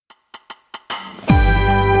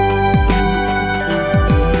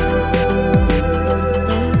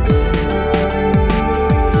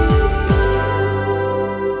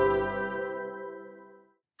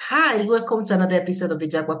Hi, welcome to another episode of the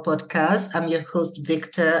Jaguar Podcast. I'm your host,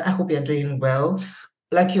 Victor. I hope you're doing well.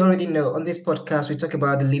 Like you already know, on this podcast, we talk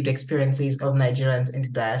about the lived experiences of Nigerians in the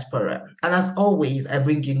diaspora. And as always, I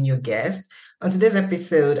bring you new guests. On today's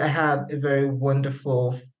episode, I have a very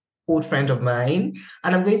wonderful old friend of mine,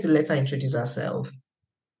 and I'm going to let her introduce herself.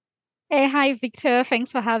 Hey, hi, Victor.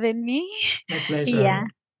 Thanks for having me. My Yeah, pleasure.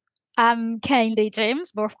 I'm Kenny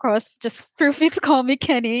James, but of course, just feel free to call me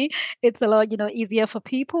Kenny. It's a lot, easier for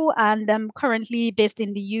people. And I'm currently based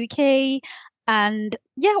in the UK. And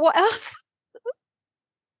yeah, what else?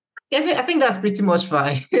 Yeah, I think that's pretty much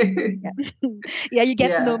fine. Yeah, yeah, you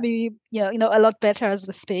get to know Yeah. me, a lot better as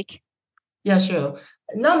we speak. Yeah, sure.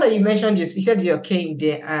 Now that you mentioned this, you said you're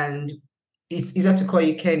Kehinde and it's easier to call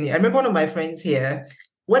you Kenny. I remember one of my friends here,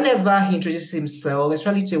 whenever he introduces himself,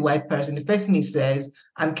 especially to a white person, the first thing he says,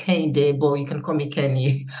 I'm Kehinde, but you can call me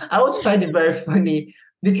Kenny. I always find it very funny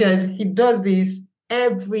because he does this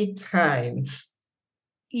every time.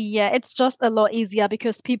 Yeah, it's just a lot easier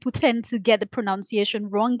because people tend to get the pronunciation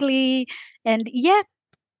wrongly. And yeah,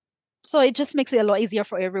 so it just makes it a lot easier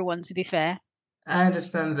for everyone, to be fair. I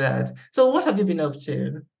understand that. So what have you been up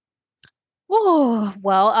to? Oh,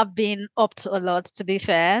 well, I've been up to a lot, to be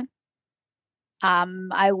fair.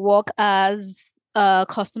 I work as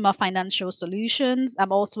customer financial solutions.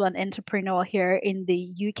 I'm also an entrepreneur here in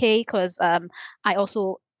the UK because I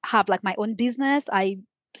also have like my own business. I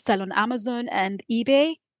sell on Amazon and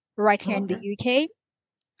eBay right here in the Okay. UK.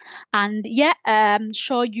 And yeah, I'm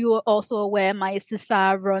sure you're also aware my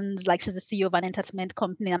sister runs like she's the CEO of an entertainment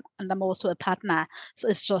company and I'm also a partner. So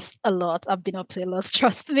it's just a lot. I've been up to a lot,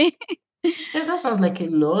 trust me. Yeah, that sounds like a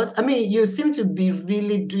lot. I mean, you seem to be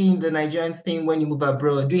really doing the Nigerian thing when you move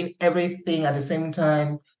abroad, doing everything at the same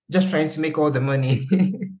time, just trying to make all the money.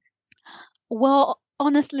 Well,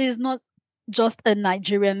 honestly, it's not just a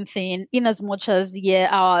Nigerian thing, in as much as, yeah,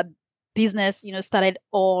 our business, started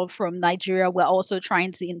all from Nigeria. We're also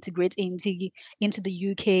trying to integrate into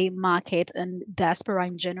the UK market and diaspora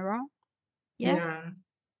in general. Yeah. Yeah.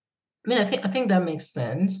 I mean, I think that makes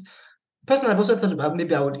sense. Personally, I've also thought about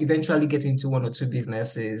maybe I would eventually get into one or two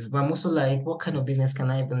businesses, but I'm also like, what kind of business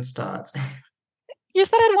can I even start? You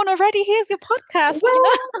started one already. Here's your podcast,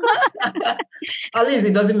 Well, at least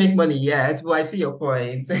it doesn't make money yet, but I see your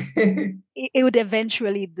point. It would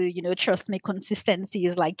eventually do, trust me, consistency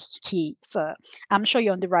is like key. So I'm sure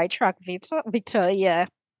you're on the right track, Victor. Victor, yeah.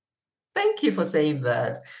 Thank you for saying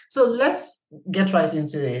that. So let's get right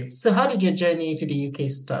into it. So how did your journey to the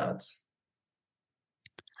UK start?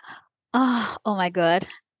 Oh my God.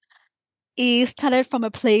 It started from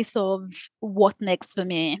a place of what next for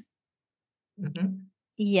me. Mhm.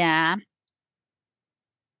 Yeah.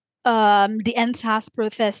 The NSAS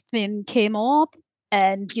protest thing came up,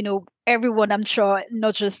 and everyone, I'm sure,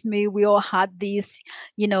 not just me, we all had this,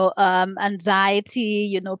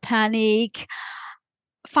 anxiety, panic.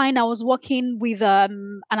 Fine, I was working with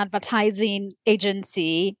an advertising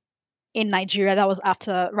agency in Nigeria. That was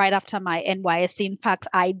right after my NYSC. In fact,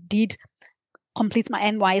 I did complete my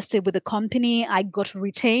NYSC with the company. I got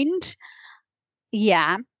retained.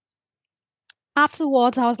 Yeah.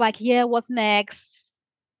 Afterwards, I was like, yeah, what next?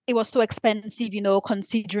 It was so expensive,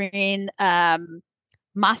 considering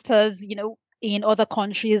masters, in other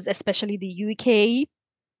countries, especially the UK.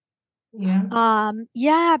 Yeah.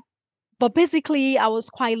 Yeah, but basically I was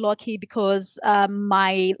quite lucky because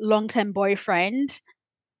my long-term boyfriend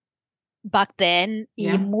back then, he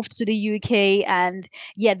Yeah. moved to the UK and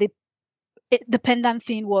yeah, the pendant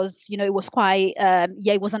thing was, it was quite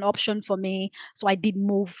yeah, it was an option for me. So I did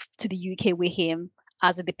move to the UK with him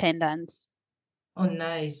as a dependent. Oh,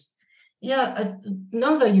 nice. Yeah,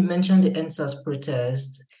 now that you mentioned the NSAS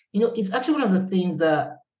protest, it's actually one of the things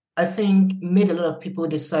that I think made a lot of people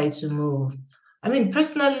decide to move. I mean,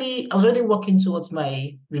 personally, I was already working towards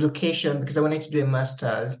my relocation because I wanted to do a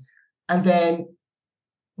master's. And then,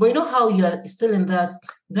 but you know how you are still in that,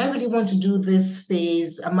 do I really want to do this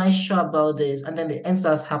phase? Am I sure about this? And then the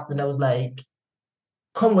NSAS happened. I was like,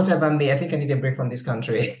 come whatever may, I think I need a break from this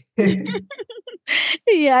country.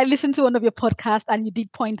 Yeah, I listened to one of your podcasts and you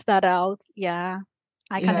did point that out. Yeah,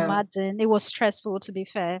 I can Yeah. imagine. It was stressful, to be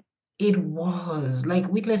fair. It was like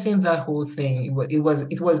witnessing that whole thing. It was,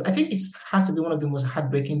 I think it has to be one of the most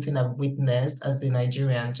heartbreaking thing I've witnessed as a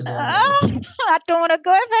Nigerian, to be honest. I don't want to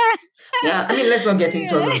go Yeah, I mean, let's not get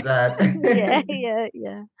into there. all of that. Yeah, yeah,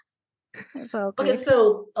 yeah. It's all Okay, good.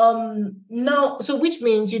 so now, so which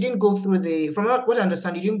means you didn't go through from what I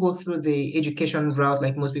understand, you didn't go through the education route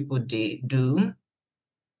like most people do.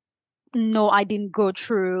 No, I didn't go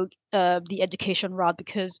through the education route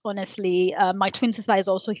because honestly, my twin sister is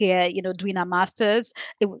also here, doing a master's.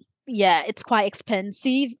 Yeah, it's quite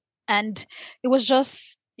expensive. And it was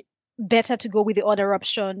just better to go with the other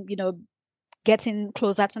option, getting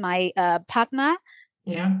closer to my partner.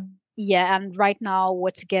 Yeah. Yeah, and right now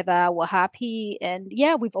we're together, we're happy, and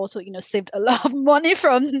yeah, we've also, saved a lot of money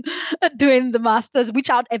from doing the masters, which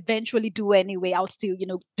I'll eventually do anyway. I'll still,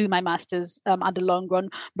 do my masters at the long run,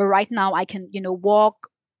 but right now I can, walk,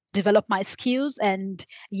 develop my skills, and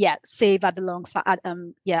yeah, save at the long side,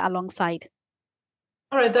 yeah, alongside.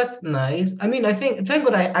 All right, that's nice. I mean, I think thank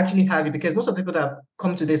God I actually have it because most of the people that have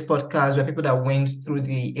come to this podcast were people that went through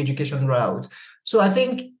the education route. So I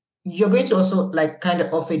think you're going to also like kind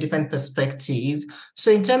of offer a different perspective.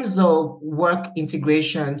 So in terms of work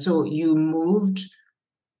integration, so you moved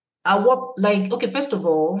at what like okay, first of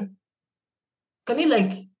all, can you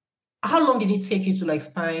like how long did it take you to like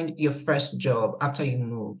find your first job after you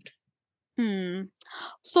moved? Hmm.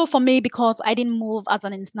 So for me, because I didn't move as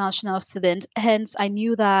an international student, hence I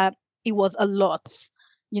knew that it was a lot.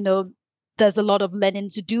 You know, there's a lot of learning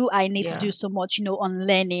to do. I need to do Yeah, so much, on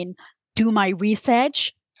learning, do my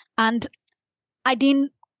research. And I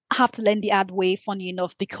didn't have to learn the hard way, funny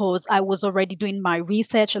enough, because I was already doing my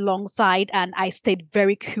research alongside and I stayed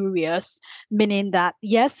very curious, meaning that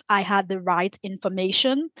yes, I had the right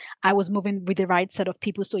information. I was moving with the right set of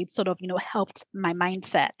people. So it sort of, helped my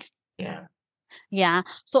mindset. yeah, Yeah.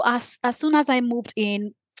 So as soon as I moved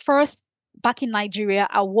in, first back in Nigeria,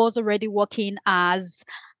 I was already working as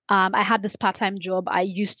I had this part-time job. I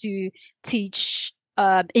used to teach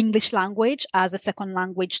English language as a second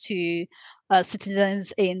language to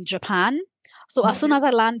citizens in Japan. So as soon okay, as I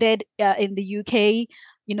landed in the UK,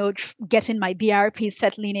 getting my BRP,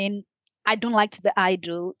 settling in, I don't like the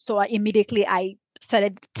idle. So I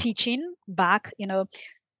started teaching back,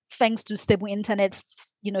 thanks to stable internet,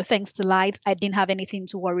 thanks to light, I didn't have anything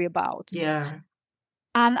to worry about. yeah,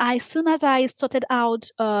 And as soon as I sorted out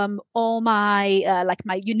all my like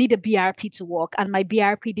my you need a BRP to work, and my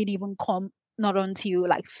BRP didn't even come not until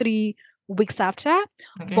like 3 weeks after.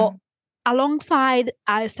 okay, But alongside,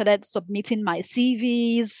 I started submitting my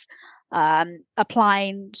CVs,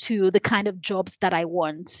 applying to the kind of jobs that I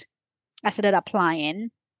want. I started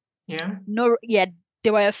applying. yeah, No, yeah,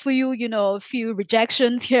 there were a few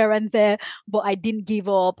rejections here and there, but I didn't give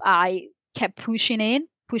up. I kept pushing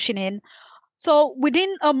in. So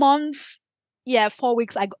within a month, yeah, 4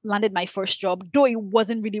 weeks, landed my first job, though it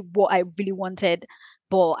wasn't really what I really wanted.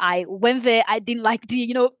 But I went there. I didn't like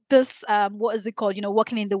this, what is it called?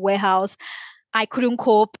 Working in the warehouse. I couldn't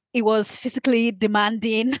cope. It was physically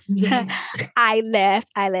demanding. yes, I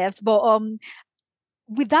left. But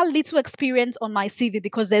with that little experience on my CV,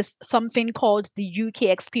 because there's something called the UK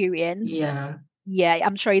experience. yeah, Yeah,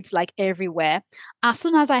 I'm sure it's like everywhere. As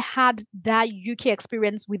soon as I had that UK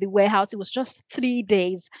experience with the warehouse, it was just 3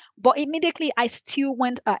 days. But immediately I still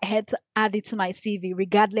went ahead to add it to my CV,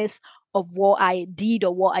 regardless of what I did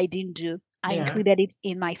or what I didn't do. I yeah. included it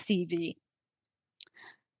in my CV.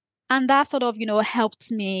 And that sort of,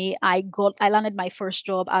 helped me. I landed my first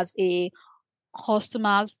job as a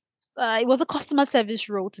customer. It was a customer service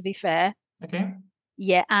role, to be fair. Okay.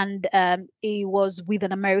 Yeah, and it was with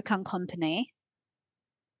an American company.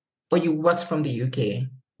 But you worked from the UK.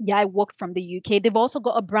 Yeah, I worked from the UK. They've also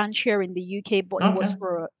got a branch here in the UK, but it was Okay.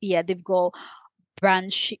 for yeah, they've got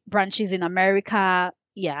branches in America,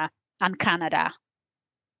 yeah, and Canada.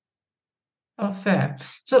 Oh, fair.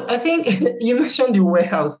 So I think you mentioned the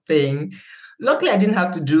warehouse thing. Luckily, I didn't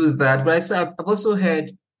have to do that, but I've also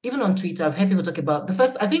heard, even on Twitter, I've heard people talk about the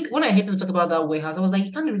first. I think when I heard people talk about that warehouse, I was like,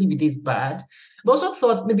 it can't really be this bad. But also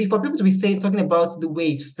thought maybe for people to be saying talking about the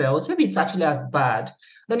way it felt, maybe it's actually as bad.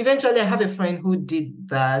 Then eventually, I have a friend who did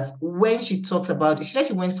that. When she talks about it, she said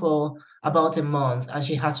she went for about a month and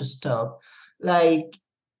she had to stop. Like,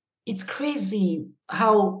 it's crazy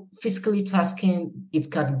how physically tasking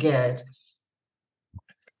it can get.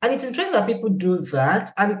 And it's interesting that people do that.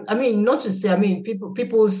 And I mean, not to say, I mean,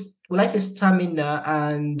 people's, well, I say stamina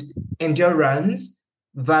and endurance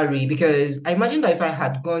vary because I imagine that if I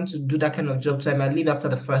had gone to do that kind of job, so I might leave after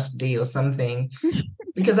the first day or something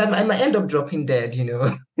because I might end up dropping dead, you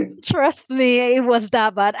know? Trust me, it was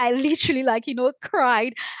that bad. I literally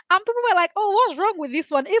cried. And people were like, "Oh, what's wrong with this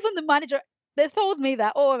one?" Even the manager, they told me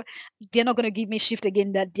that, "Oh, they're not gonna give me shift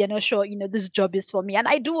again, that they're not sure, this job is for me." And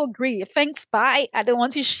I do agree. Thanks, bye. I don't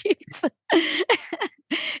want to shift.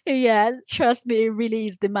 Yeah, trust me, it really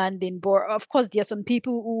is demanding. But of course, there are some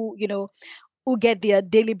people who get their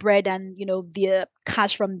daily bread and their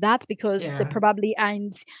cash from that because they Yeah, probably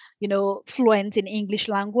aren't fluent in English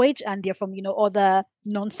language, and they're from other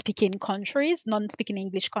non-speaking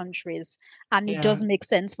English countries, and it yeah, does make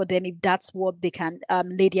sense for them if that's what they can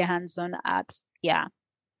lay their hands on at. Yeah.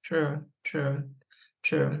 true, true,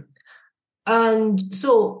 true. And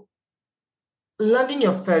so landing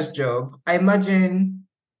your first job, I imagine,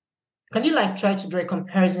 can you like try to draw a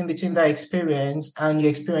comparison between that experience and your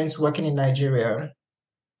experience working in Nigeria?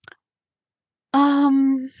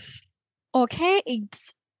 Um, okay,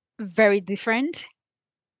 it's very different.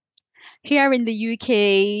 Here in the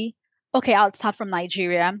UK, okay, I'll start from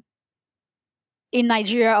Nigeria. In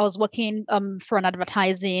Nigeria, I was working for an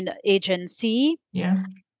advertising agency. Yeah.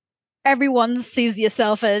 Everyone sees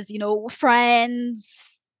yourself as,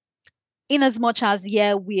 friends, in as much as,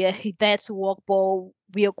 yeah, we're there to work, but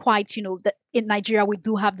we are quite, that in Nigeria, we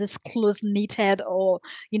do have this close knitted or,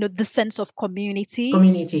 the sense of community.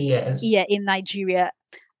 Community, yes. Yeah, in Nigeria,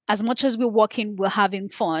 as much as we're working, we're having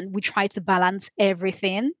fun, we try to balance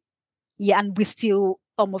everything. Yeah, and we still,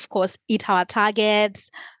 of course, hit our targets,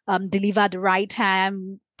 deliver the right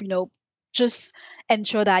time, just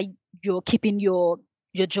ensure that you're keeping your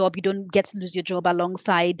job. You don't get to lose your job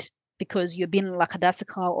alongside because you're being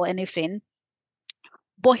lackadaisical or anything.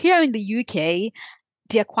 But here in the UK,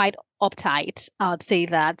 they're quite uptight. I'd say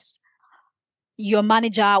that your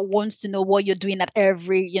manager wants to know what you're doing at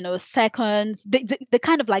every, seconds. They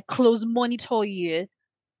kind of like close monitor you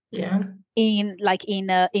Yeah. in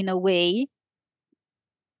a way,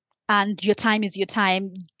 and your time is your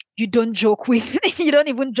time. You don't joke with you don't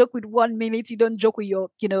even joke with 1 minute. You don't joke with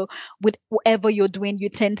with whatever you're doing. You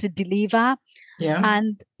tend to deliver. Yeah.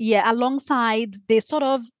 And yeah, alongside they sort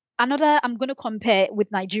of another, I'm going to compare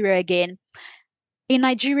with Nigeria again. In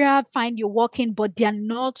Nigeria, find you're working, but they're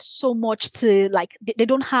not so much to like they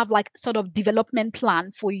don't have like sort of development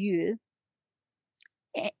plan for you.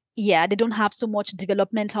 Yeah, they don't have so much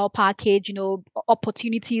developmental package,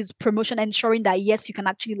 opportunities, promotion, ensuring that yes, you can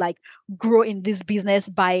actually like grow in this business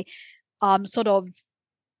by sort of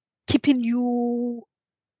keeping you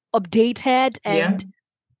updated Yeah. and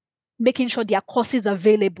making sure there are courses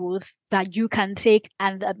available that you can take,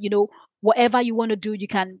 and whatever you want to do, you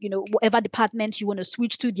can, whatever department you want to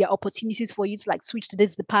switch to, there are opportunities for you to like switch to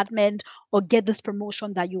this department or get this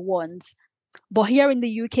promotion that you want. But here in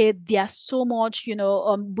the UK, there's so much,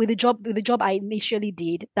 with the job I initially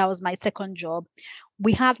did, that was my second job.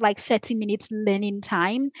 We had like 30 minutes learning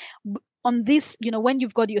time. On this, when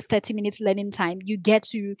you've got your 30 minutes learning time, you get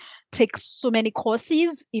to take so many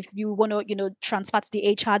courses. If you want to, transfer to the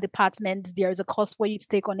HR department, there is a course for you to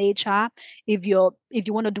take on HR. If you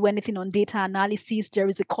want to do anything on data analysis, there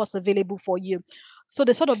is a course available for you. So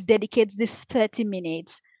they sort of dedicate this 30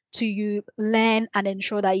 minutes to you learn and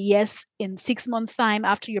ensure that yes, in 6 months time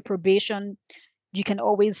after your probation, you can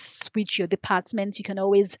always switch your department. You can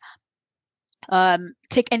always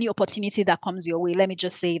take any opportunity that comes your way. Let me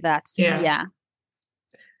just say that. Yeah. Yeah.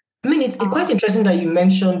 I mean, it's quite Um, interesting that you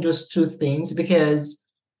mentioned those two things because,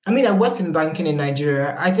 I mean, I worked in banking in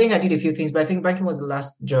Nigeria. I think I did a few things, but I think banking was the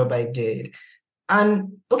last job I did.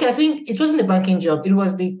 And okay, I think it wasn't the banking job, it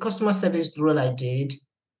was the customer service role I did.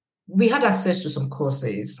 We had access to some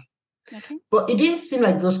courses, okay. but it didn't seem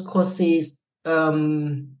like those courses, how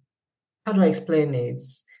do I explain it?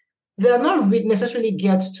 They are not necessarily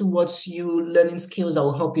geared towards you learning skills that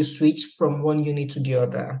will help you switch from one unit to the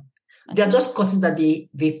other. They are Okay. just courses that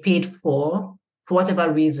they paid for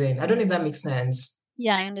whatever reason. I don't know if that makes sense.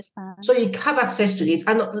 Yeah, I understand. So you have access to it.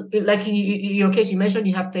 And like in your case, you mentioned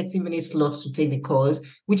you have 30 minutes slots to take the course,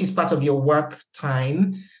 which is part of your work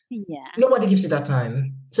time. Yeah. Nobody gives you that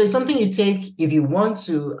time. So it's something you take if you want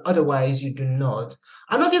to, otherwise you do not.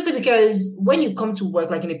 And obviously, because when you come to work,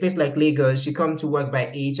 like in a place like Lagos, you come to work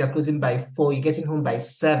by 8, you're closing by 4, you're getting home by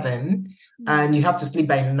 7, and you have to sleep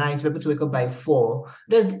by 9 to be able to wake up by 4.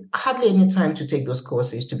 There's hardly any time to take those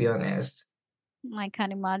courses, to be honest. I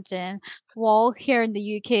can imagine. Well, here in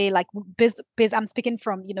the UK, like I'm speaking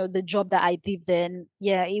from, the job that I did then.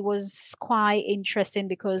 Yeah, it was quite interesting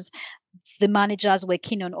because the managers were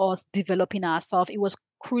keen on us developing ourselves. It was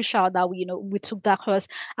crucial that we took that course.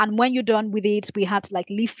 And when you're done with it, we had to like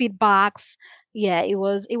leave feedbacks. Yeah,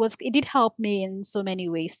 it did help me in so many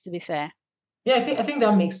ways, to be fair. Yeah, I think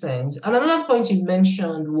that makes sense. And another point you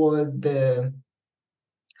mentioned was the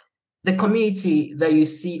community that you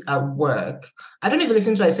see at work. I don't know if you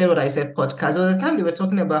listen to I Said What I Said podcast. There was a time they were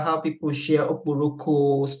talking about how people share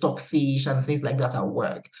okporoko, stockfish, and things like that at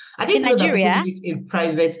work. I In didn't know that people Nigeria, did it in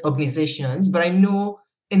private organizations, but I know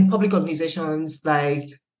in public organizations like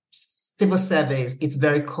civil service, it's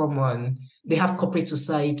very common. They have corporate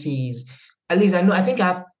societies. At least I know, I think I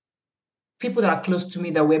have people that are close to me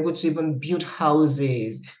that were able to even build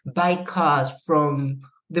houses, buy cars from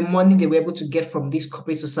the money they were able to get from these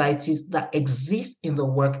corporate societies that exist in the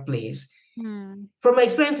workplace. hmm, From my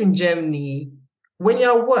experience in Germany, when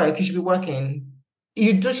you're at work, you should be working.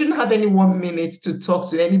 shouldn't have any 1 minute to talk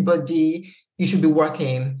to anybody. You should be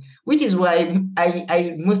working, which is why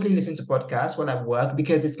I mostly listen to podcasts while I work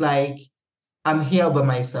because it's like I'm here by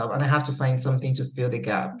myself and I have to find something to fill the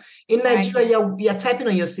gap. In I Nigeria, agree. you're typing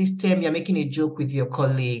on your system, you're making a joke with your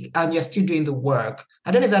colleague, and you're still doing the work.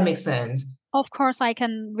 I don't know if that makes sense. Of course, I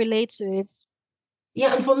can relate to it.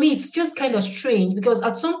 Yeah, and for me, it feels kind of strange because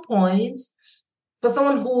at some point, for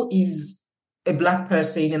someone who is a black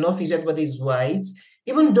person in an office, everybody is white.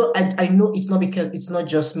 Even though I know it's not because it's not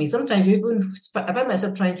just me. Sometimes I find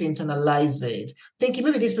myself trying to internalize it, thinking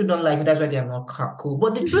maybe these people don't like me, that's why they're not cool.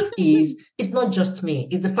 But the truth is, it's not just me.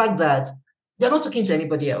 It's the fact that they're not talking to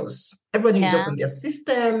anybody else. Everybody is just Yeah. on their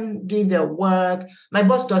system, doing their work. My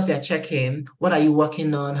boss does their check-in. What are you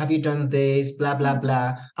working on? Have you done this? Blah, blah, Mhm.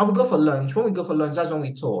 blah. And we go for lunch. When we go for lunch, that's when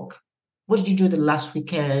we talk. What did you do the last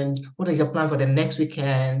weekend? What is your plan for the next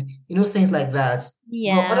weekend? Things like that. But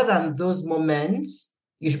Yeah. other than those moments,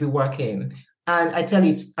 you should be working. And I tell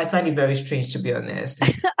you, I find it very strange, to be honest.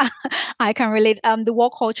 I can relate. The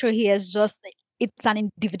work culture here is just it's an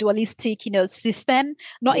individualistic, system.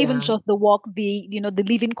 Not even Yeah. just the work, the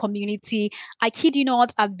living community. I kid you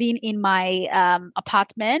not, I've been in my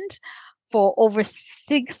apartment for over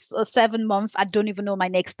 6 or 7 months. I don't even know my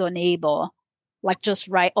next door neighbor, like just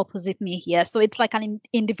right opposite me here. So it's like an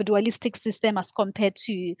individualistic system as compared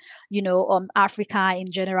to, Africa in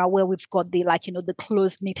general, where we've got the like, the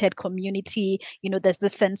close-knitted community. There's the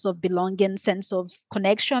sense of belonging, sense of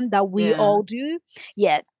connection that we Yeah. all do.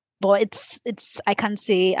 Yeah. But it's I can't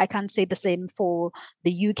say the same for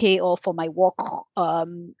the UK or for my work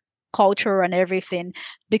culture and everything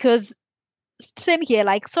because same here,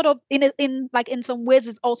 like sort of in some ways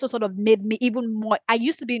it's also sort of made me even more. I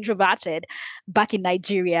used to be introverted back in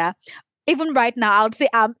Nigeria. Even right now I would say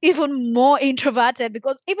I'm even more introverted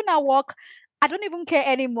because even at work I don't even care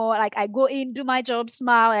anymore. Like I go in, do my job,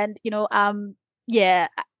 smile, and yeah,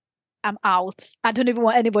 I'm out. I don't even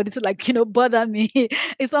want anybody to like bother me.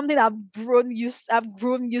 It's something I've grown used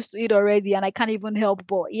to it already, and I can't even help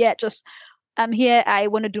but yeah, just I'm here, I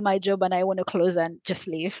want to do my job, and I want to close and just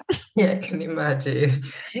leave. Yeah, I can imagine.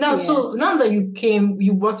 Now, Yeah. so now that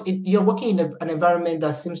you're working in an environment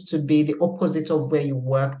that seems to be the opposite of where you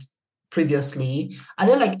worked previously. Are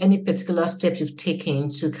there like any particular steps you've taken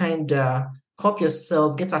to kind of help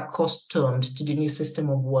yourself get accustomed to the new system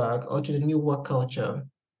of work or to the new work culture?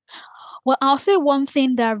 Well, I'll say one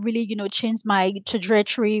thing that really, changed my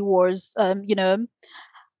trajectory was,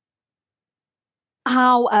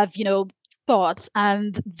 how I've, thought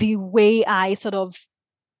and the way I sort of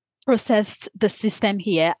processed the system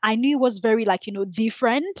here. I knew it was very like,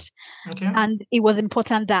 different. Okay. And it was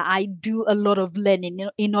important that I do a lot of learning,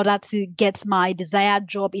 in order to get my desired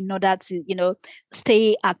job, in order to, in order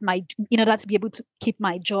to be able to keep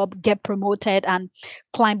my job, get promoted and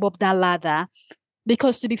climb up that ladder.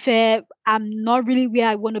 Because to be fair, I'm not really where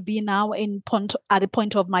I want to be now at the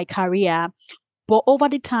point of my career. But over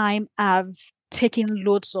the time, I've taken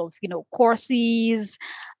loads of, courses.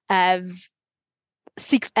 I've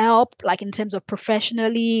seek help, like in terms of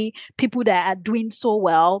professionally, people that are doing so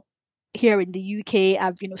well here in the UK.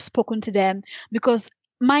 I've, spoken to them because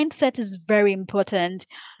mindset is very important.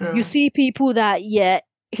 You Sure. see people that, yeah,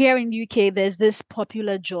 here in the UK, there's this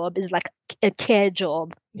popular job is like a care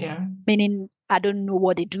job, Yeah. meaning I don't know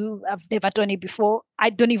what they do. I've never done it before. I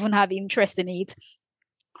don't even have interest in it.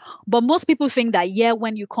 But most people think that, yeah,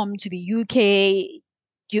 when you come to the UK,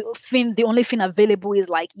 you think the only thing available is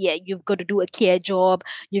like, yeah, you've got to do a care job,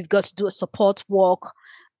 you've got to do a support work.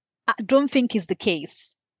 I don't think is the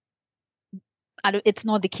case. It's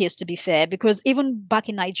not the case, to be fair, because even back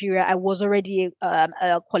in Nigeria, I was already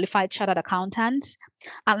a qualified chartered accountant.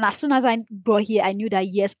 And as soon as I got here, I knew that,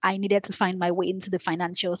 yes, I needed to find my way into the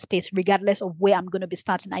financial space, regardless of where I'm going to be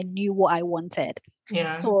starting. I knew what I wanted.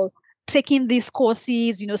 Yeah. So taking these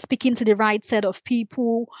courses, speaking to the right set of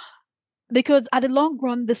people, because at the long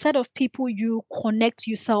run, the set of people you connect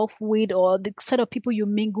yourself with or the set of people you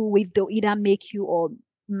mingle with, they'll either make you or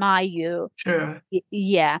mar you. Sure.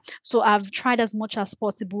 Yeah. So I've tried as much as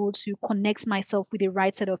possible to connect myself with the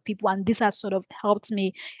right set of people. And this has sort of helped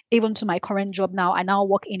me even to my current job now. I now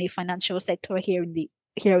work in a financial sector here in the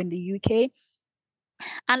UK.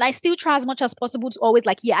 And I still try as much as possible to always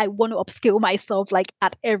like, yeah, I want to upskill myself like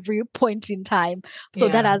at every point in time. So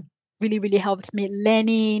that Yeah. has really, really helped me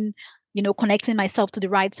learning, connecting myself to the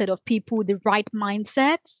right set of people, the right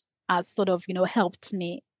mindsets has sort of, helped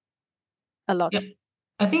me a Yeah. lot.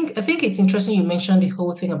 I think it's interesting you mentioned the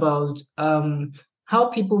whole thing about how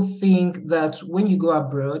people think that when you go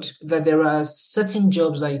abroad, that there are certain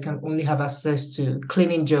jobs that you can only have access to,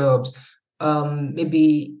 cleaning jobs,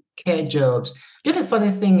 maybe care jobs. You know, the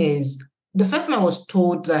funny thing is, the first time I was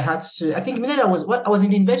told that I had to, I think immediately I was in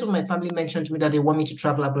the university when my family mentioned to me that they want me to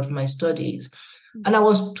travel abroad for my studies. And I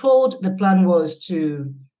was told the plan was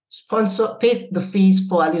to pay the fees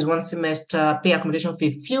for at least one semester, pay accommodation for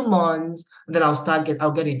a few months, and then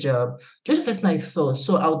I'll get a job. Just the first time I thought,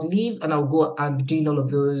 so I would leave and I'll go and be doing all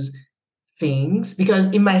of those things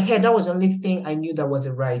because in my head that was the only thing I knew that was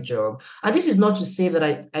the right job. And this is not to say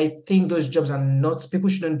that I think those jobs are not, people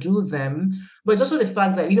shouldn't do them, but it's also the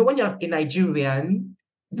fact that, you know, when you're a Nigerian,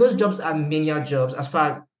 those jobs are menial jobs as far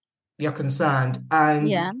as you're concerned.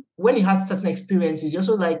 Yeah. And when you have certain experiences, you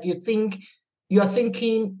also like you're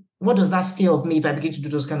thinking, what does that say of me if I begin to do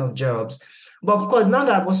those kind of jobs? But of course, now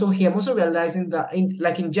that I'm also here, I'm also realizing that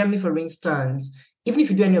in Germany, for instance, even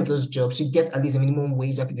if you do any of those jobs, you get at least a minimum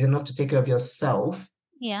wage that is enough to take care of yourself.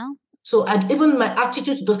 Yeah. So even my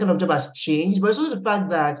attitude to those kind of jobs has changed, but it's also the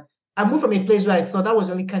fact that I moved from a place where I thought that was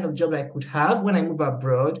the only kind of job I could have when I move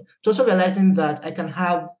abroad to also realizing that I can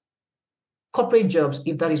have corporate jobs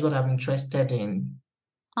if that is what I'm interested in.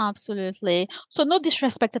 Absolutely. So no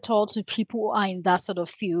disrespect at all to people who are in that sort of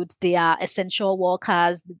field. They are essential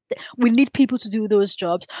workers. We need people to do those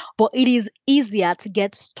jobs, but it is easier to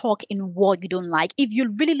get stuck in what you don't like. If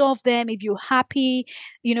you really love them, if you're happy,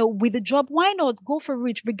 with the job, why not go for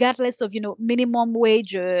it, regardless of, minimum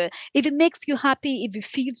wage. If it makes you happy, if it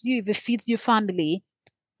feeds you, if it feeds your family,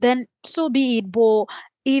 then so be it. But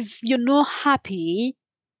if you're not happy,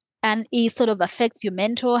 and it sort of affects your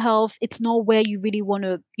mental health, it's not where you really want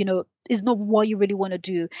to, it's not what you really want to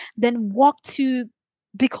do, then work to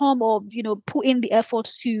become or, put in the effort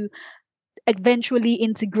to eventually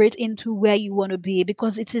integrate into where you want to be,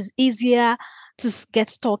 because it is easier to get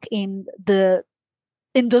stuck in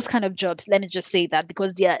those kind of jobs. Let me just say that,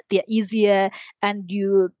 because they're easier, and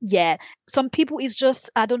some people, it's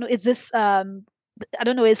just, I don't know, is this I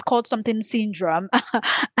don't know, it's called something syndrome.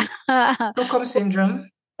 Stockholm syndrome.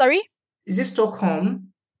 Sorry? Is it Stockholm?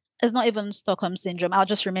 It's not even Stockholm syndrome. I'll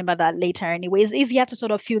just remember that later anyway. It's easier to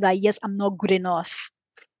sort of feel that, yes, I'm not good enough.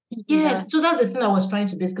 Yes, so that's the thing I was trying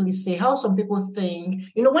to basically say. How some people think,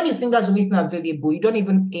 when you think that's the only thing available, you don't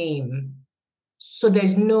even aim. So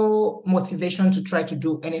there's no motivation to try to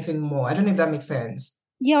do anything more. I don't know if that makes sense.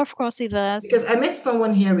 Yeah, of course it does. Because I met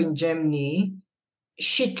someone here in Germany.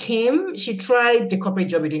 She tried the corporate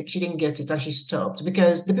job, she didn't get it, and she stopped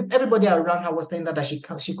because everybody around her was saying that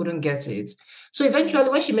she couldn't get it. So eventually,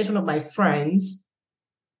 when she met one of my friends,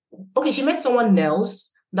 she met someone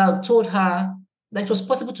else that told her that it was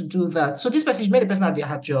possible to do that. So this person, she made the person at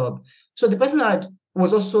her job. So the person that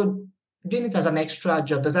was also doing it as an extra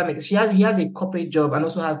job. Does that make sense? He has a corporate job and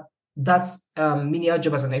also have that menial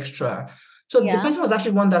job as an extra. So the person was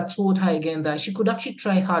actually one that told her again that she could actually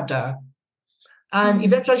try harder. And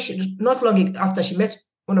eventually, not long after, she met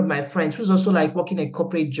one of my friends who's also like working a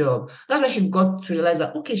corporate job. That's when she got to realize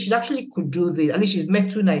that, okay, she actually could do this. At least she's met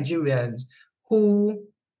two Nigerians who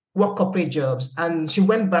work corporate jobs, and she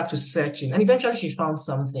went back to searching, and eventually she found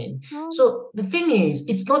something. So the thing is,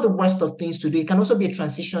 it's not the worst of things to do. It can also be a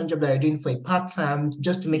transition job that you're doing for a part-time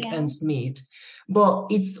just to make ends meet. But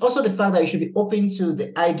it's also the fact that you should be open to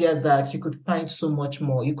the idea that you could find so much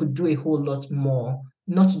more. You could do a whole lot more,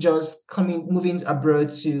 not just moving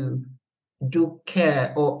abroad to do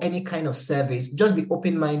care or any kind of service. Just be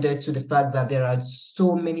open-minded to the fact that there are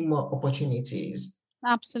so many more opportunities.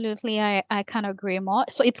 Absolutely, I can't agree more.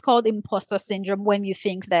 So it's called imposter syndrome, when you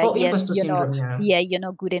think that imposter syndrome, you're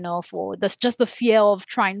not good enough, or that's just the fear of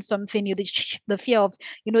trying something new, the fear of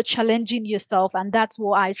challenging yourself, and that's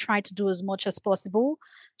what I try to do as much as possible.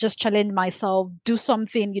 Just challenge myself, do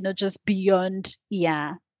something just beyond.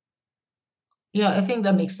 Yeah, I think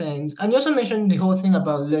that makes sense. And you also mentioned the whole thing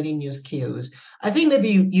about learning new skills. I think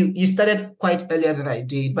maybe you started quite earlier than I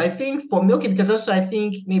did, but I think for me, because also I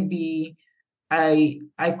think maybe I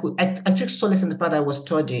took solace in the fact that I was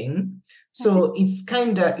studying. So it's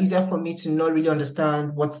kind of easier for me to not really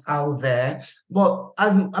understand what's out there. But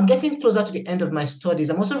as I'm getting closer to the end of my studies,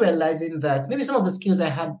 I'm also realizing that maybe some of the skills I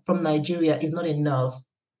had from Nigeria is not enough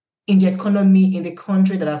in the economy, in the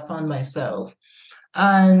country that I found myself.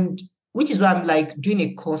 And which is why I'm like doing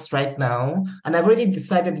a course right now. And I've already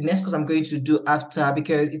decided the next course I'm going to do after,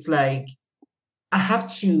 because it's like I have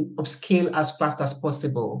to upscale as fast as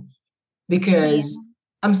possible. Because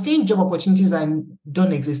I'm seeing job opportunities that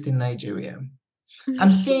don't exist in Nigeria.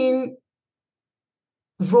 I'm seeing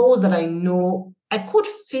roles that I know I could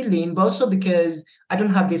fill in, but also because I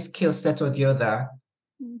don't have this skill set or the other.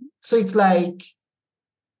 So it's like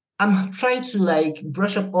I'm trying to like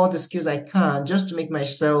brush up all the skills I can just to make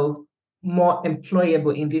myself more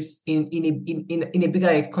employable in a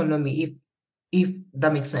bigger economy, if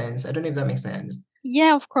that makes sense. I don't know if that makes sense.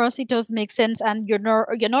 Yeah, of course it does make sense, and you're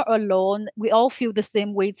not alone. We all feel the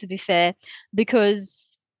same way, to be fair,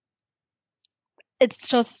 because it's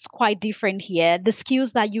just quite different here. The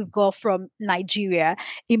skills that you've got from Nigeria,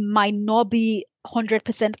 it might not be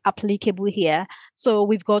 100% applicable here. So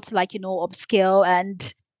we've got to, like, upscale,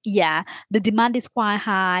 and yeah, the demand is quite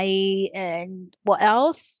high. And what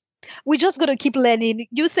else? We just got to keep learning.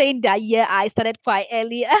 You saying that, yeah, I started quite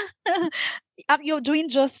early. You're doing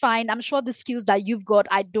just fine. I'm sure the skills that you've got,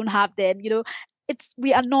 I don't have them.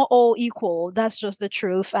 We are not all equal. That's just the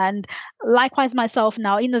truth. And likewise myself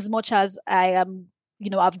now, in as much as I am,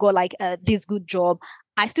 I've got like this good job,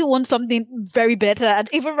 I still want something very better. And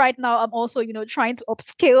even right now, I'm also, trying to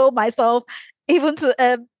upscale myself even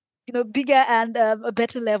to bigger and a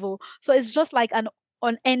better level. So it's just like an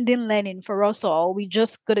unending learning for us all. We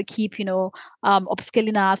just gotta keep,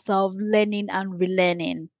 upscaling ourselves, learning and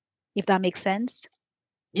relearning, if that makes sense.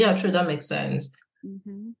 Yeah, true. That makes sense.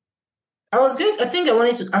 Hmm. I think I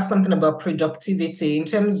wanted to ask something about productivity in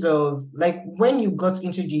terms of like when you got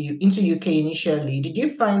into UK initially, did you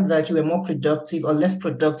find that you were more productive or less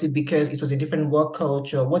productive because it was a different work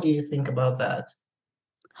culture? What do you think about that?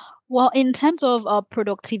 Well, in terms of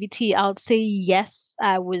productivity, I would say yes,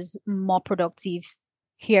 I was more productive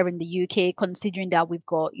here in the UK, considering that we've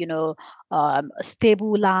got, a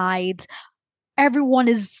stable light. Everyone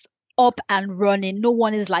is up and running. No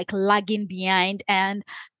one is like lagging behind. And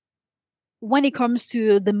when it comes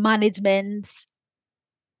to the management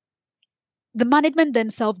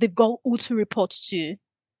themselves, they've got who to report to.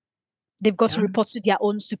 They've got to Yeah. report to their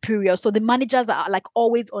own superior. So the managers are like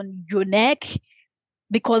always on your neck,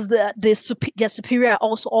 because their superior are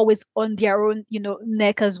also always on their own,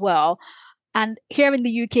 neck as well. And here in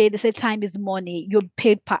the UK, they say time is money. You're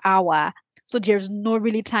paid per hour. So there's no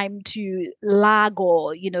really time to lag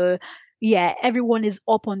or, yeah, everyone is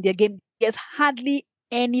up on their game. There's hardly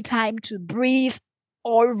any time to breathe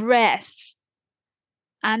or rest.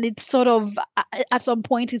 And it's sort of, at some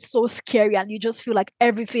point, it's so scary. And you just feel like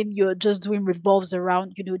everything you're just doing revolves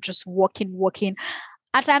around, just working, working.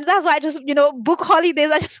 At times, that's why I just, book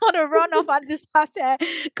holidays. I just want to run off and disappear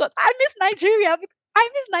because I miss Nigeria. I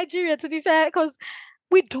miss Nigeria, to be fair, because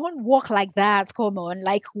we don't work like that. Come on.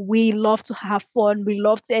 Like, we love to have fun. We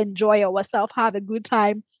love to enjoy ourselves, have a good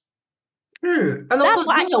time. True. And of That's course,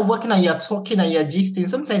 why. when you're working and you're talking and you're gisting,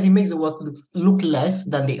 sometimes it makes the work look less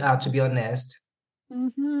than they are, to be honest.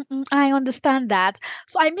 I understand that.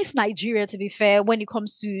 So I miss Nigeria, to be fair, when it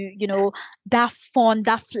comes to, that fun,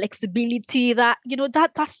 that flexibility, that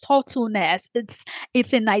subtleness.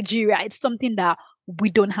 It's in Nigeria. It's something that we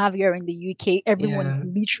don't have here in the UK. Everyone is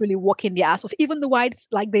Yeah. literally working their ass off. Even the whites,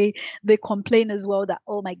 like, they complain as well that,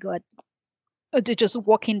 oh my God, they're just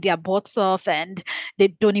walking their butts off, and they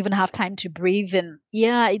don't even have time to breathe. And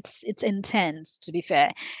yeah, it's intense, to be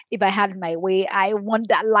fair. If I had my way, I want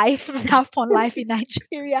that life, that fun life in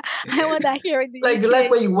Nigeria. I want that here in the Like the life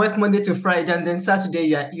UK. where you work Monday to Friday and then Saturday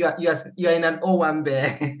you're in an O1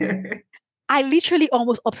 bear. I literally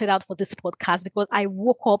almost opted out for this podcast because I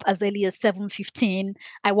woke up as early as 7:15.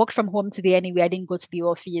 I worked from home today anyway. I didn't go to the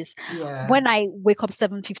office. Yeah. When I wake up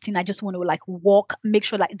 7:15, I just want to like walk, make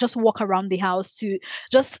sure like just walk around the house to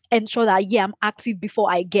just ensure that, yeah, I'm active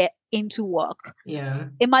before I get into work. Yeah.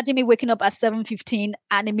 Imagine me waking up at 7:15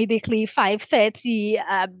 and immediately 5:30,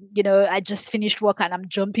 I just finished work and I'm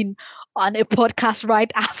jumping on a podcast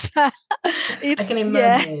right after. I It's can yeah.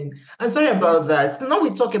 imagine. I'm sorry Yeah. about that. Now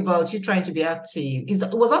we talk about you trying to be active.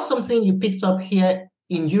 Was that something you picked up here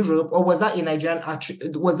in Europe, or was that in Nigerian?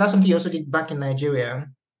 Was that something you also did back in Nigeria?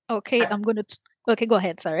 Okay, I, okay, go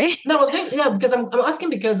ahead, sorry. no, I was going. Yeah, because I'm asking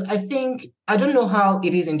because I think I don't know how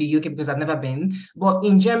it is in the UK because I've never been, but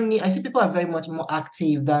in Germany I see people are very much more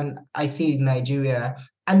active than I see in Nigeria,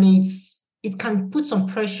 and it can put some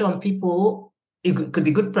pressure on people. It could be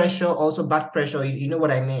good pressure, also bad pressure. You know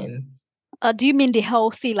what I mean? Do you mean the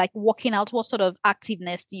healthy, like working out? What sort of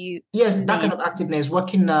activeness do you Yes, that kind mean? of activeness,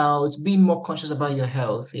 working out, being more conscious about your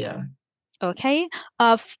health. Yeah. Okay.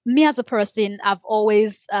 Me as a person, I've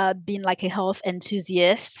always been like a health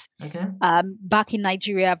enthusiast. Okay. Back in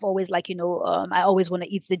Nigeria, I've always like, I always want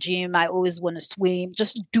to eat the gym. I always want to swim,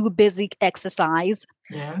 just do basic exercise.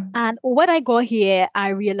 Yeah. And when I got here, I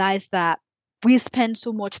realized that we spend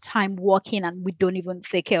so much time working and we don't even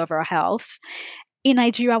take care of our health. In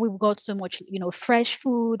Nigeria, we've got so much, fresh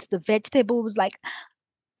foods, the vegetables, like,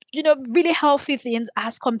 really healthy things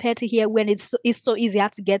as compared to here when it's so easier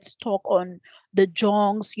to get stuck on the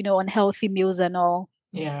junks, unhealthy meals and all.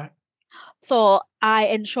 Yeah. So I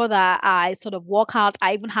ensure that I sort of work out.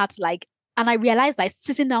 I even had to like And I realized that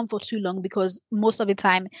sitting down for too long, because most of the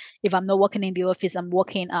time, if I'm not working in the office, I'm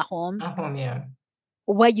working at home, At home, yeah.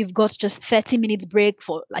 where you've got just 30 minutes break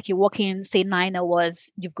for like you're working, say 9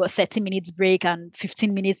 hours, you've got 30 minutes break and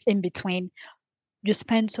 15 minutes in between. You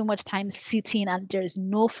spend so much time sitting and there's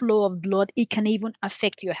no flow of blood. It can even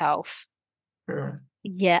affect your health. Sure.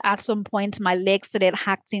 Yeah, at some point my legs started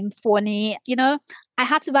acting funny. I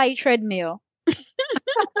had to buy a treadmill.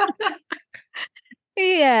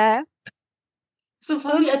 Yeah. So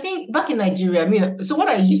for me, I think back in Nigeria, I mean, so what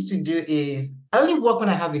I used to do is I only work when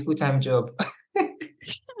I have a full-time job.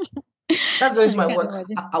 That's always I my can work.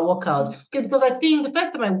 imagine. I work out. Okay, because I think the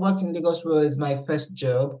first time I worked in Lagos was my first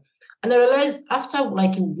job. And I realized after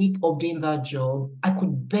like a week of doing that job, I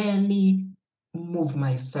could barely move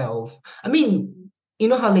myself. I mean, you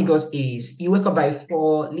know how Lagos is. You wake up by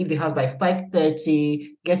 4, leave the house by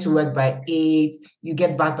 5:30, get to work by 8, you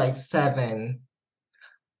get back by 7.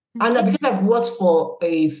 And Mhm. because I've worked for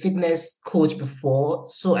a fitness coach before,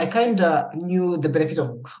 so I kind of knew the benefit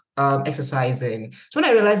of exercising. So when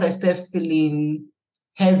I realized I started feeling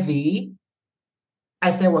heavy,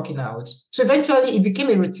 I started working out. So eventually it became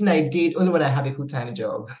a routine I did only when I have a full-time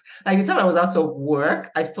job. Like the time I was out of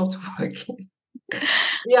work, I stopped working.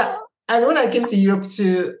 Yeah. And when I came to Europe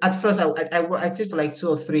too, at first I stayed for like 2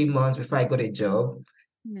 or 3 months before I got a job.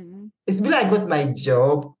 Mhm. It's been like I got my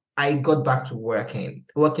job, I got back to working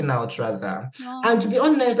out rather. And to Oh. be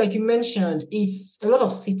honest, like you mentioned, it's a lot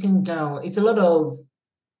of sitting down. It's a lot of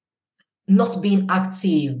not being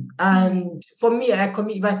active. Mm. And for me, I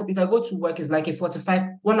commute if I go to work, it's like a 45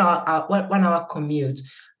 1 hour 1 hour commute.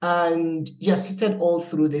 And you're seated all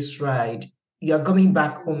through this ride. You're coming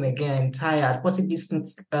back home again, tired, possibly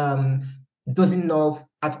dozing off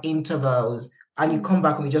at intervals, and you come Mm.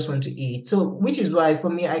 back and you just want to eat. So, which is why for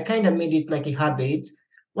me, I kind of made it like a habit.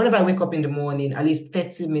 Whenever I wake up in the morning, at least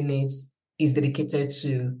 30 minutes is dedicated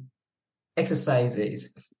to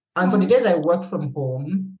exercises. And for the Oh. days I work from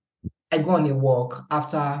home, I go on a walk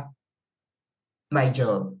after my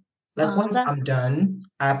job. Like Oh, once that. I'm done,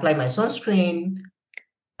 I apply my sunscreen,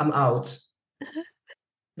 I'm out.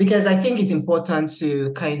 Because I think it's important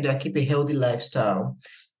to kind of keep a healthy lifestyle.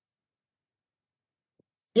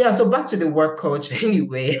 Yeah, so back to the work culture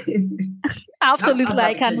anyway. I have to ask Absolutely, that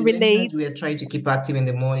I because can you mentioned relate. we are trying to keep active in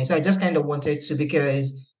the morning. So I just kind of wanted to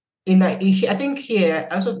because I think here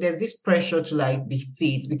also there's this pressure to like be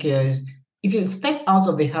fit because if you step out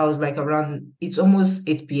of the house like around it's almost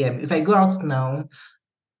 8 p.m. If I go out now,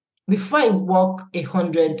 before I walk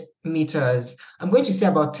 100 meters, I'm going to see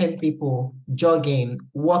about 10 people jogging,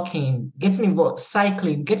 walking, getting involved,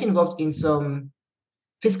 cycling, getting involved in some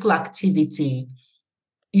physical activity.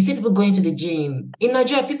 You see people going to the gym. In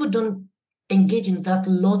Nigeria, people don't engage in that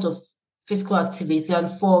lot of physical activity. And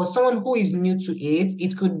for someone who is new to it, you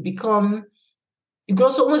could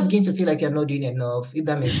also almost begin to feel like you're not doing enough, if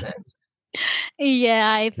that makes sense.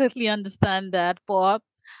 Yeah, I totally understand that. But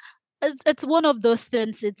it's one of those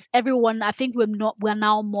things. It's everyone. I think we're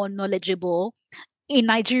now more knowledgeable. In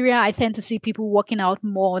Nigeria, I tend to see people working out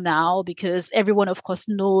more now because everyone, of course,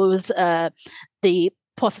 knows the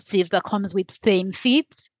positives that comes with staying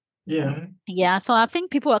fit. Yeah, Yeah, so I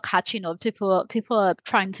think people are catching up. People are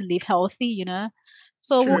trying to live healthy.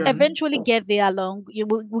 So we'll true. eventually get there along.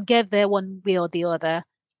 We'll get there one way or the other.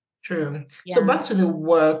 True. So Yeah. back to the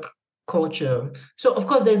work culture. So of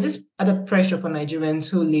course, there's this other pressure for Nigerians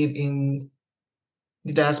who live in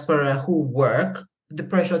the diaspora who work, the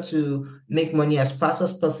pressure to make money as fast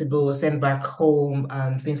as possible, send back home,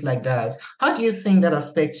 and things like that. How do you think that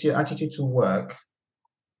affects your attitude to work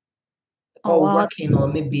Oh or wow. working, or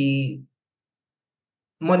maybe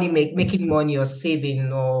making money or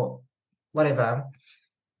saving or whatever?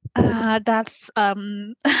 That's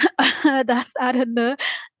that's I don't know.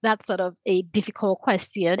 That's sort of a difficult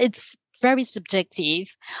question. It's very subjective.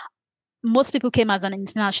 Most people came as an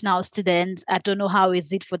international student. I don't know how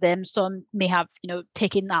is it for them. Some may have,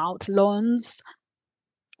 taken out loans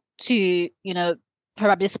to,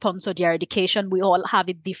 probably sponsor their education. We all have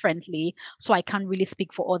it differently. So I can't really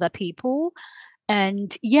speak for other people.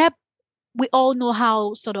 And yeah, we all know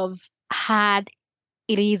how sort of hard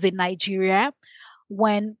it is in Nigeria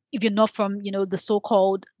when if you're not from, the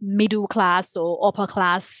so-called middle class or upper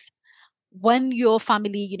class, when your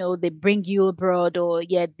family, they bring you abroad or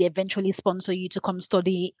yeah, they eventually sponsor you to come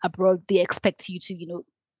study abroad, they expect you to,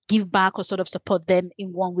 give back or sort of support them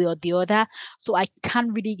in one way or the other. So I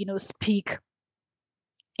can't really, speak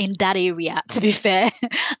in that area, to be fair.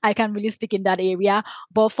 I can't really speak in that area.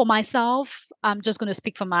 But for myself, I'm just going to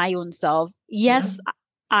speak for my own self. Yeah. Yes,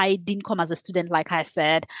 I didn't come as a student, like I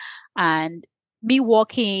said. And me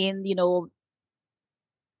working,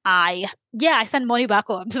 I Yeah, I send money back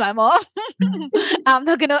home to my mom. I'm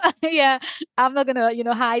not gonna, yeah, I'm not gonna,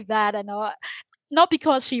 hide that and all. Not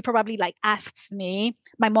because she probably like asks me.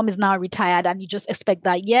 My mom is now retired, and you just expect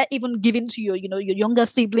that. Yeah, even giving to your younger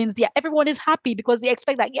siblings. Yeah, everyone is happy because they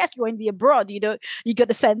expect that. Yes, you're in the abroad. You got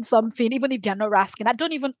to send something, even if they're not asking. I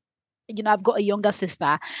don't even, I've got a younger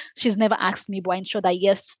sister. She's never asked me, but I ensure that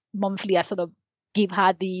yes, monthly I sort of give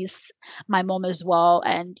her these. My mom as well,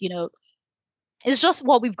 and it's just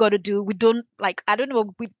what we've got to do. We don't like. I don't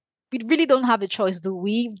know. We really don't have a choice, do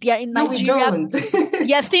we? They are in No, we Nigeria. don't.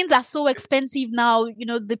 Yeah, things are so expensive now,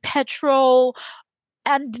 the petrol,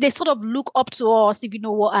 and they sort of look up to us, if you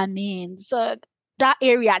know what I mean. So that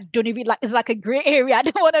area, I don't even like, it's like a gray area. I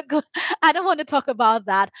don't want to go, I don't want to talk about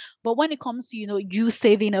that. But when it comes to, you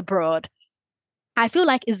saving abroad, I feel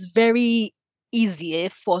like it's very easy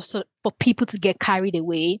for people to get carried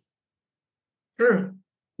away. True.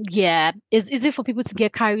 Yeah, it's easy for people to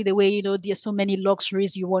get carried away. There's so many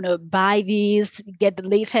luxuries. You want to buy these, get the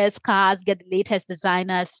latest cars, get the latest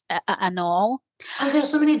designers, and all. And there are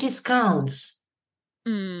so many discounts.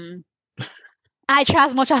 Mm. I try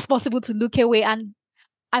as much as possible to look away, and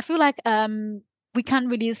I feel like we can't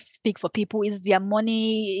really speak for people. It's their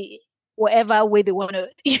money, whatever way they want to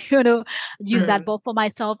use that. True. But for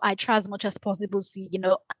myself, I try as much as possible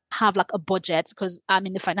to have like a budget, because I'm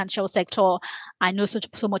in the financial sector. I know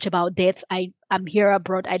so much about debts. I'm here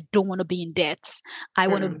abroad. I don't want to be in debts. I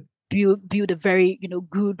want to True. build a very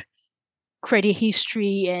good credit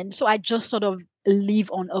history, and so I just sort of live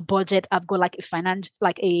on a budget. I've got like a finance,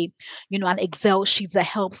 like an Excel sheet that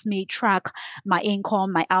helps me track my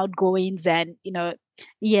income, my outgoings, and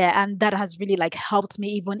yeah, and that has really like helped me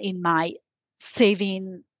even in my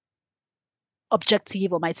saving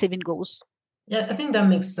objective or my saving goals. Yeah, I think that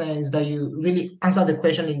makes sense that you really answer the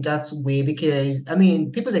question in that way because I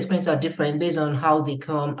mean, people's experiences are different based on how they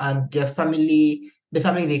come and their family, the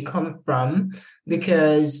family they come from.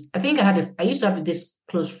 Because I think I used to have this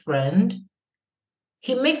close friend.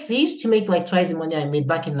 He used to make like twice the money I made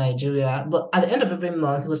back in Nigeria, but at the end of every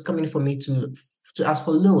month, he was coming for me to ask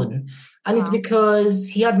for loan. And it's Wow. because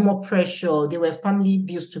he had more pressure. There were family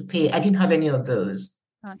bills to pay. I didn't have any of those.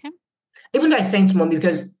 Okay. Even though I sent money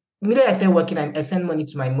because immediately I started working, I send money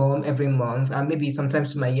to my mom every month and maybe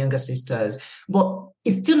sometimes to my younger sisters. But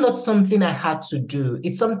it's still not something I had to do.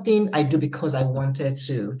 It's something I do because I wanted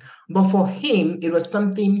to. But for him, it was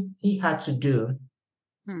something he had to do.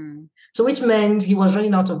 Hmm. So which meant he was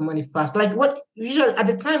running out of money fast. Like what usually at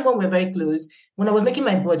the time when we were very close, when I was making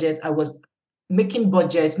my budget, I was making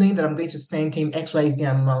budgets knowing that I'm going to send him XYZ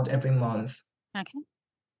amount every month Okay.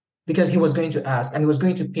 because he was going to ask and he was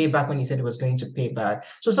going to pay back when he said he was going to pay back.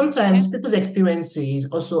 So Okay. sometimes people's experiences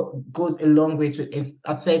also goes a long way to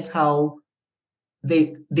affect how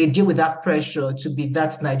they deal with that pressure to be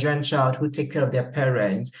that Nigerian child who take care of their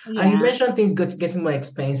parents. And you Yeah. mentioned things getting more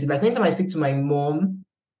expensive. Like anytime I speak to my mom,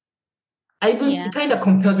 Yeah. it kind of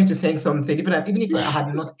compels me to say something, even if I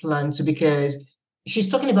had not planned to, because she's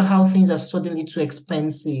talking about how things are suddenly too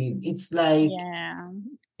expensive. It's like Yeah.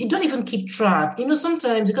 you don't even keep track.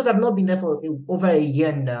 Sometimes because I've not been there for over a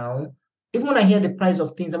year now, even when I hear the price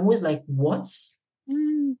of things, I'm always like, what?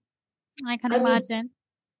 Mm, I can And it's imagine.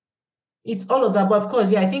 it's all of that. But of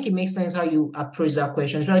course, yeah, I think it makes sense how you approach that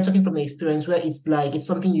question. It's really talking from experience where it's like it's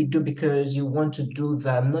something you do because you want to do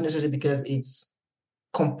them, not necessarily because Yeah, it's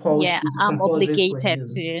I'm compulsory for obligated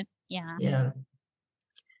you. to. Yeah. Yeah.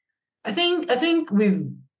 I think we've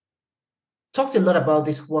talked a lot about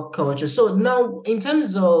this work culture. So now in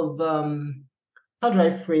terms of how do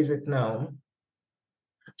I phrase it now?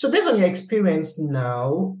 So based on your experience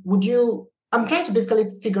now, I'm trying to basically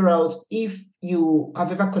figure out if you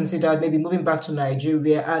have ever considered maybe moving back to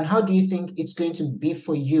Nigeria, and how do you think it's going to be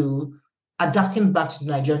for you adapting back to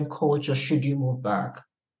Nigerian culture should you move back,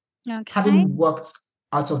 Okay. having worked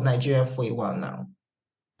out of Nigeria for a while now?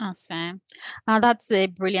 Awesome. That's a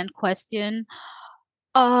brilliant question.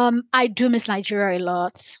 I do miss Nigeria a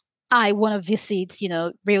lot. I want to visit,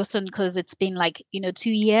 real soon because it's been like, 2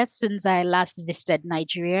 years since I last visited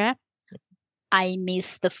Nigeria. I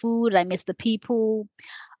miss the food, I miss the people.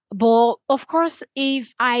 But of course,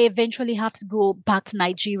 if I eventually have to go back to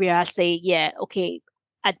Nigeria, I say, yeah, okay,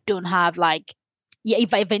 I don't have like, yeah,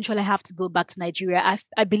 if I eventually have to go back to Nigeria,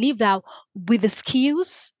 I believe that with the skill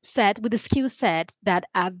set that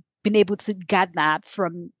I've been able to gather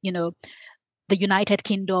from, the United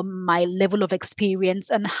Kingdom, my level of experience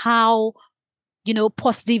and how,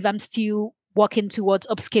 positive I'm still working towards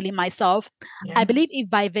upskilling myself. I Yeah. believe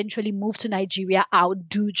if I eventually move to Nigeria, I'll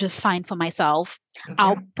do just fine for myself. Okay.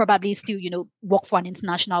 I'll probably still, work for an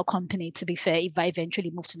international company, to be fair, if I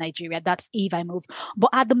eventually move to Nigeria. That's if I move. But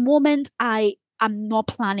at the moment, I am not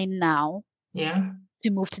planning now Yeah.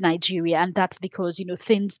 to move to Nigeria. And that's because,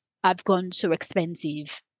 things have gone so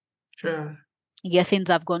expensive. True. Yeah, things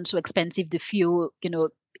have gone so expensive. The fuel,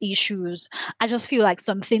 issues. I just feel like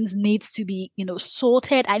some things needs to be,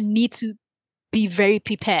 sorted. I need to be very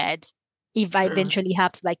prepared if I True. eventually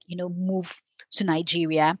have to move to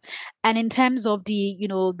Nigeria. And in terms of the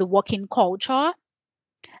working culture,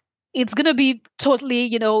 it's gonna be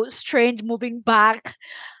totally, strange moving back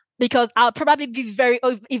because I'll probably be very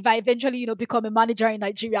if I eventually, become a manager in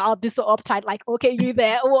Nigeria, I'll be so uptight, like, okay, you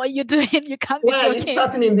there, what are you doing? You can't be Why are you joking.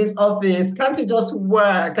 chatting in this office? Can't you just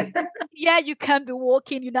work? Yeah, you can't be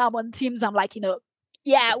walking, I'm on Teams. I'm like,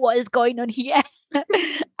 yeah, what is going on here?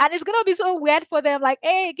 And it's gonna be so weird for them, like,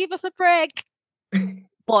 hey, give us a break.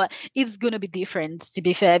 But it's gonna be different, to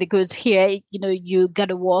be fair, because here, you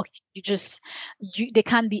gotta work. There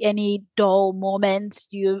can't be any dull moments.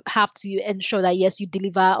 You have to ensure that yes, you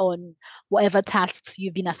deliver on whatever tasks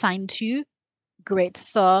you've been assigned to. Great.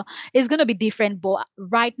 So it's gonna be different. But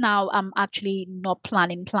right now, I'm actually not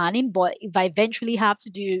planning. But if I eventually have to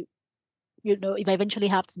do, if I eventually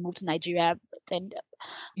have to move to Nigeria, then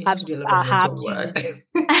You I, have to do a lot of I have mental to. work.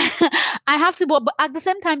 I have to, but at the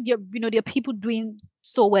same time, there are people doing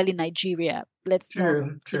so well in Nigeria. Let's not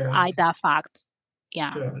True, true, hide that fact.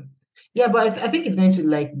 Yeah. true. Yeah, but I think it's going to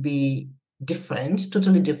like be different,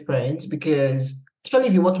 totally different, because especially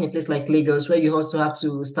if you work in a place like Lagos, where you also have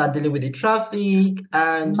to start dealing with the traffic,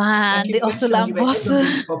 and like Man, you the hustle mentioned, you and may end up bustle.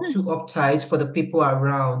 being up too uptight for the people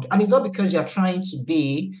around, and it's not because you're trying to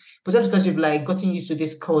be, but just because you've like gotten used to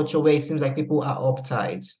this culture where it seems like people are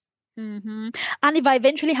uptight. And if I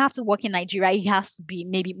eventually have to work in Nigeria, it has to be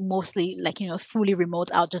maybe mostly like, fully remote.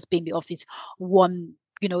 I'll just be in the office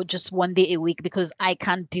just 1 day a week because I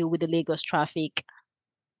can't deal with the Lagos traffic.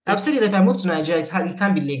 I've said it, It's if I move to Nigeria, it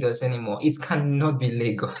can't be Lagos anymore. It cannot be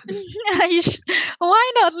Lagos.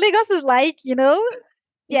 Why not? Lagos is like, yeah, the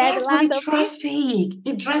Yes, but the land of peace. traffic,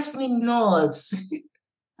 it drives me nuts.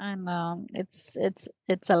 I know it's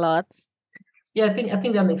a lot. Yeah, I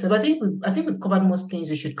think that makes sense. But I think we've covered most things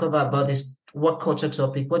we should cover about this work culture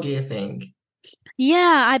topic. What do you think?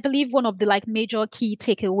 Yeah, I believe one of the major key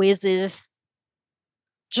takeaways is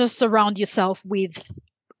just surround yourself with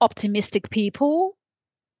optimistic people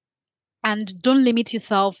and don't limit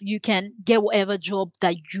yourself. You can get whatever job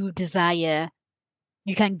that you desire.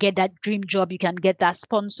 You can get that dream job, you can get that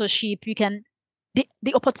sponsorship,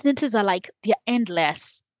 the opportunities are like they're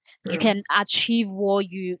endless. You True. can achieve what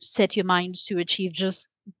you set your mind to achieve. Just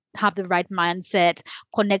have the right mindset,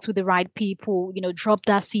 connect with the right people, drop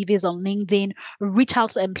that CVs on LinkedIn, reach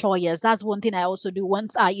out to employers. That's one thing I also do.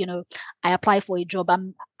 Once I apply for a job,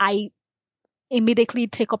 I immediately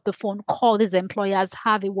take up the phone, call these employers,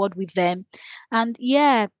 have a word with them. And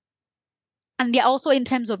yeah, and yeah, also in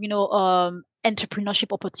terms of,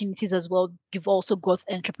 entrepreneurship opportunities as well. You've also got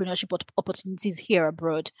entrepreneurship opportunities here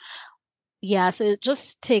abroad. Yeah, so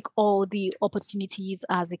just take all the opportunities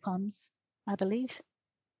as it comes, I believe.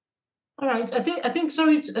 All right. I think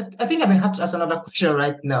sorry, I think I may have to ask another question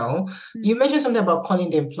right now. You Mm. mentioned something about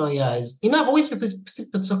calling the employers. I've always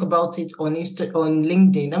people talk about it on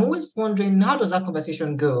LinkedIn. I'm always wondering how does that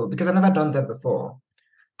conversation go? Because I've never done that before.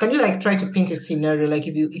 Can you like try to paint a scenario? Like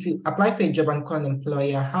if you apply for a job and call an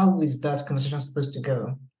employer, how is that conversation supposed to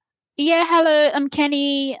go? Yeah, hello, I'm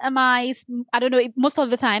Kenny. I don't know, most of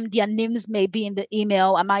the time their names may be in the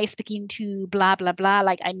email. Am I speaking to blah, blah, blah?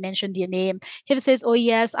 Like I mentioned their name. If it says, oh,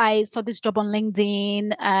 yes, I saw this job on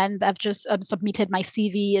LinkedIn and I've just submitted my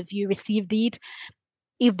CV. Have you received it?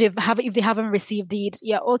 If they haven't received it,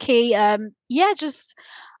 yeah, okay. Yeah, just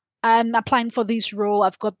I'm applying for this role.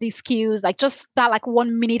 I've got these skills, like just that like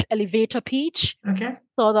 1 minute elevator pitch Okay.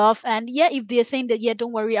 sort of. And yeah, if they're saying that, yeah,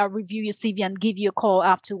 don't worry, I'll review your CV and give you a call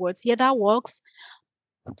afterwards. Yeah, that works.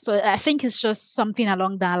 So I think it's just something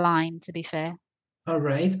along that line, to be fair. All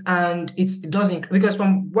right. And it doesn't, because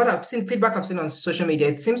from what I've seen, feedback I've seen on social media,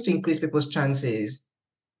 it seems to increase people's chances.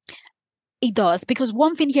 It does, because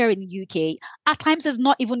one thing here in the UK, at times it's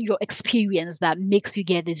not even your experience that makes you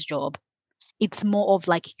get this job. It's more of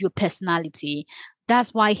like your personality.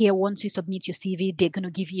 That's why here, once you submit your CV, they're going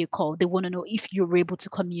to give you a call. They want to know if you're able to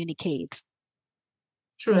communicate.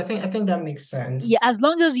 True. I think that makes Yeah, sense. as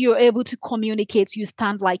long as you're able to communicate, you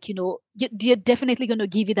stand like, you're definitely going to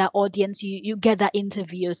give you that audience. You get that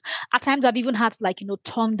interviews. At times, I've even had to like,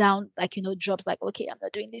 turn down like, jobs like, okay, I'm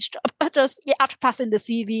not doing this job. But just yeah, after passing the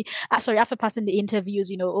CV, sorry, after passing the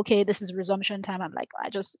interviews, okay, this is resumption time. I'm like,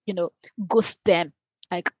 I just, ghost them.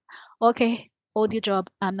 Like, okay, hold your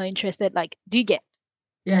job. I'm not interested. Like, do you get?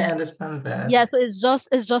 Yeah, I understand that. Yeah, so it's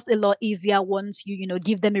just a lot easier once you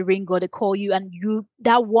give them a ring or they call you and you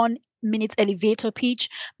that 1 minute elevator pitch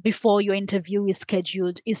before your interview is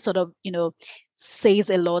scheduled is sort of,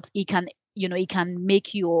 says a lot. It can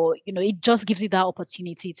make you or it just gives you that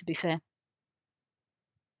opportunity to be fair.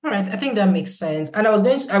 All right, I think that makes sense. And I was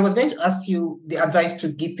going to ask you the advice to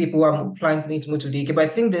give people who are planning to move to the UK, but I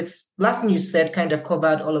think this last thing you said kind of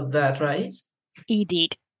covered all of that, right? It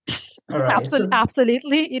did. All right. Absolutely, So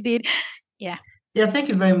absolutely, it did. Yeah. yeah, thank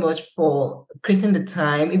you very much for creating the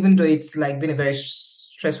time, even though it's like been a very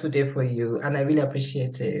stressful day for you, and I really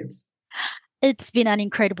appreciate it. It's been an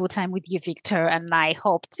incredible time with you, Victor, and I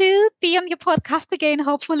hope to be on your podcast again.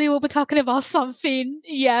 Hopefully, we'll be talking about something,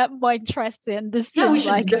 yeah, more interesting. This Yeah, we seems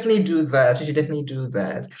should like, definitely do that. We should definitely do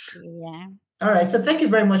that. yeah. All right. So thank you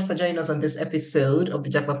very much for joining us on this episode of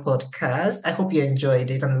the Jackpot Podcast. I hope you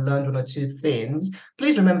enjoyed it and learned one or two things.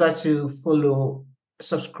 Please remember to follow,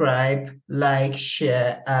 subscribe, like,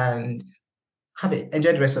 share, and have it.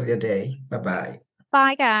 Enjoy the rest of your day. Bye bye.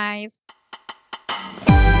 Bye, guys.